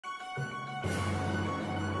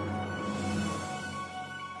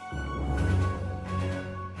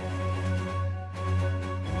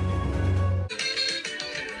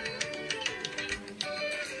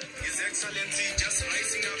Excellency just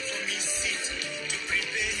rising up from his seat to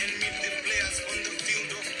prepare and meet the players on the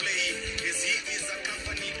field of play as he is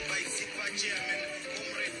accompanied by SIPA chairman,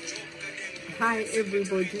 Comrade Job Kadengo. Hi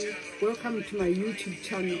everybody, welcome to my YouTube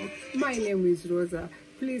channel. My name is Rosa.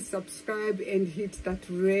 Please subscribe and hit that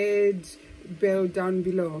red bell down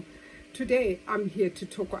below. Today I'm here to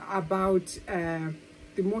talk about the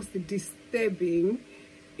most disturbing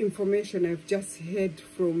information I've just heard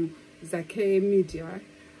from Zake Media.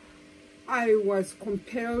 I was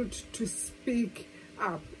compelled to speak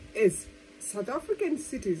up as South African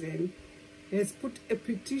citizen has put a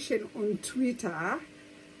petition on Twitter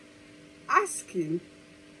asking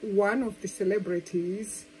one of the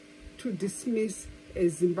celebrities to dismiss a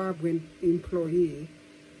Zimbabwean employee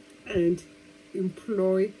and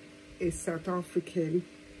employ a South African.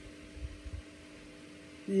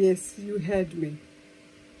 Yes, you heard me.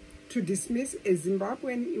 To dismiss a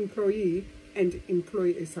Zimbabwean employee and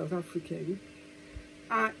employ a South African.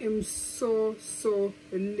 I am so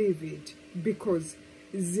livid because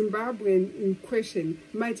Zimbabwean in question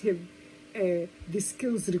might have the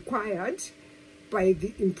skills required by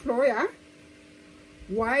the employer.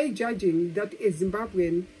 Why judging that a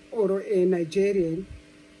Zimbabwean or a Nigerian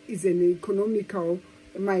is an economical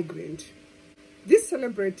migrant? This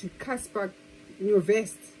celebrity, Cassper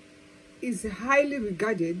Nyovest, is a highly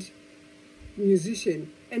regarded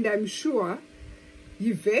musician, and I'm sure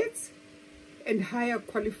he vets and hire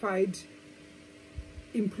qualified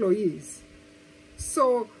employees.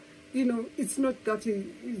 So, you know, it's not that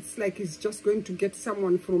it's like he's just going to get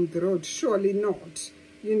someone from the road. Surely not,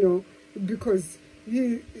 you know, because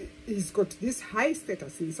he's got this high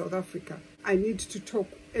status in South Africa. I need to talk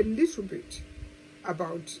a little bit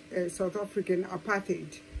about South African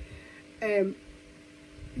apartheid.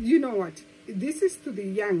 You know what? This is to the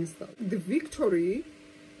youngster. The victory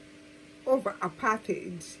over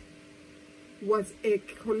apartheid was a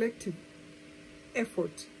collective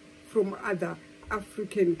effort from other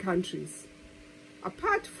African countries.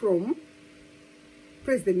 Apart from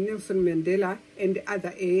President Nelson Mandela and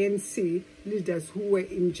other ANC leaders who were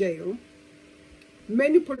in jail,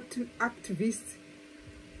 many political activists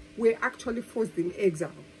were actually forced in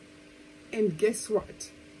exile. And guess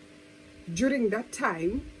what? During that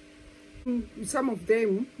time, some of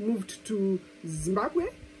them moved to Zimbabwe,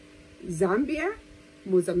 Zambia,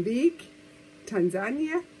 Mozambique,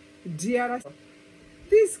 Tanzania, DRC.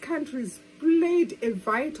 These countries played a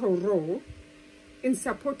vital role in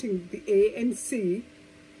supporting the ANC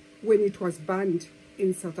when it was banned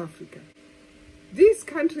in South Africa. These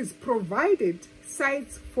countries provided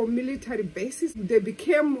sites for military bases. They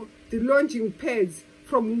became the launching pads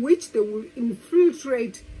from which they will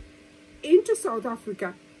infiltrate into South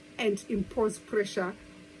Africa and impose pressure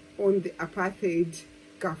on the apartheid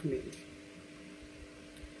government.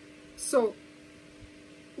 So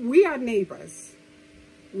we are neighbors,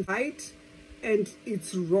 right? And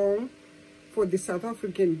it's wrong for the South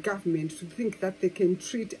African government to think that they can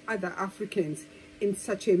treat other Africans in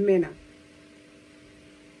such a manner.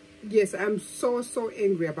 Yes, I'm so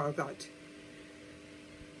angry about that.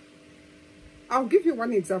 I'll give you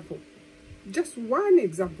one example, just one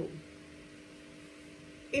example.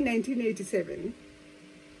 In 1987,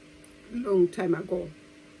 long time ago,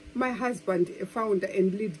 my husband, a founder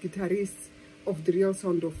and lead guitarist of the Real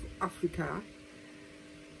Sound of Africa,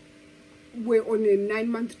 were on a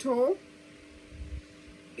 9-month tour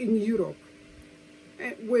in Europe.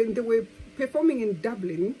 And when they were performing in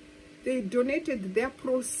Dublin, they donated their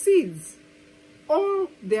proceeds, all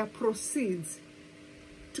their proceeds,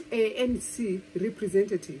 to ANC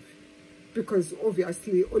representative, because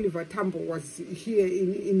obviously Oliver Tambo was here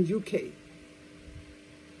in UK.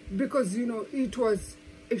 Because, you know, it was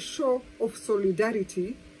a show of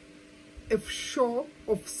solidarity, a show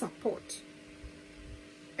of support.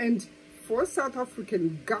 And for South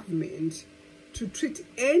African government to treat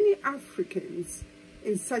any Africans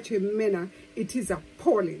in such a manner, it is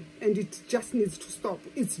appalling, and it just needs to stop.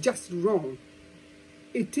 It's just wrong.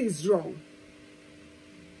 It is wrong.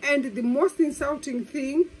 And the most insulting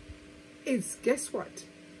thing is, guess what?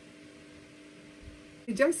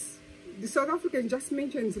 The South Africans just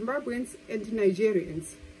mentioned Zimbabweans and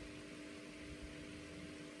Nigerians.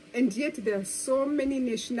 And yet there are so many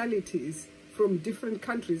nationalities from different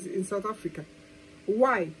countries in South Africa.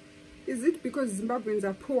 Why? Is it because Zimbabweans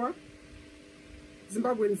are poor?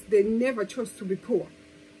 Zimbabweans, they never chose to be poor.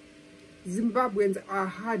 Zimbabweans are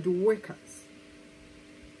hard workers.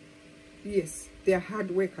 Yes, they are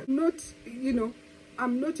hard workers. Not, you know,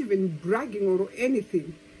 I'm not even bragging or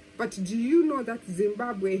anything, but do you know that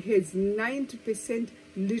Zimbabwe has 90%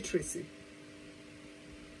 literacy?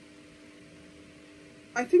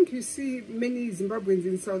 I think you see many Zimbabweans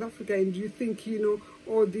in South Africa and you think, you know,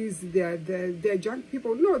 all these, they're junk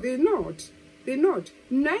people. No, they're not. They're not.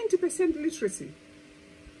 90% literacy.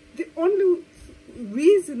 The only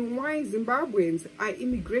reason why Zimbabweans are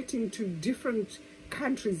immigrating to different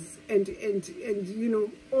countries and you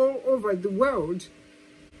know, all over the world,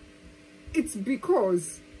 it's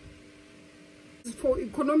because, for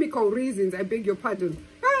economical reasons, I beg your pardon.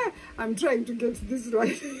 I'm trying to get this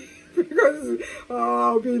right. Because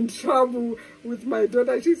I'll be in trouble with my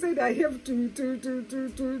daughter. She said I have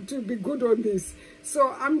to be good on this.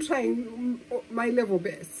 So I'm trying my level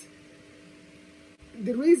best.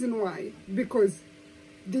 The reason why, because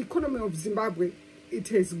the economy of Zimbabwe, it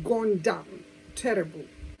has gone down. Terrible.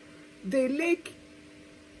 They lack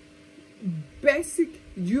basic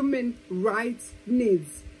human rights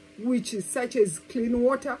needs, which is such as clean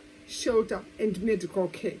water, shelter, and medical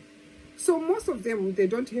care. So most of them, they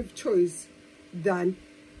don't have choice than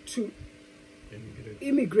to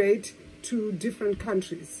immigrate to different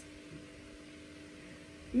countries.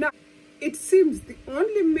 Now, it seems the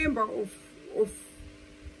only member of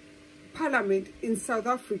parliament in South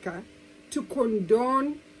Africa to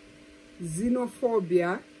condone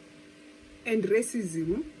xenophobia and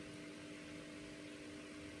racism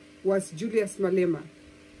was Julius Malema.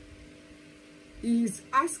 He is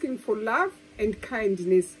asking for love and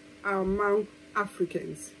kindness among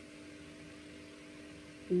Africans.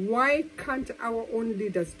 Why can't our own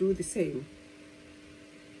leaders do the same?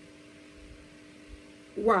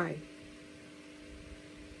 Why?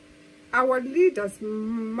 Our leaders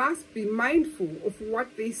must be mindful of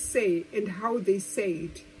what they say and how they say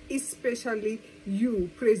it, especially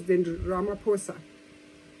you, President Ramaphosa.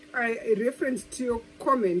 I reference to your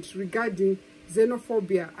comment regarding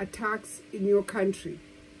xenophobia attacks in your country.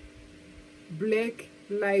 Black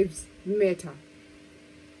Lives Matter.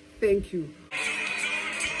 Thank you.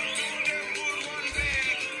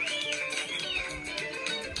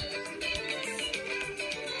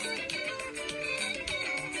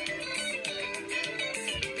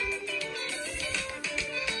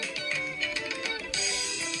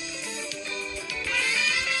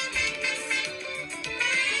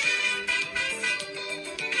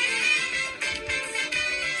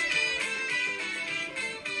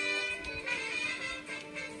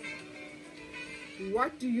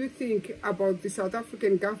 What do you think about the South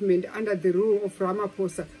African government under the rule of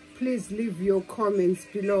Ramaphosa? Please leave your comments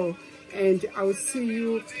below and I'll see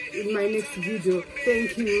you in my next video.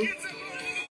 Thank you.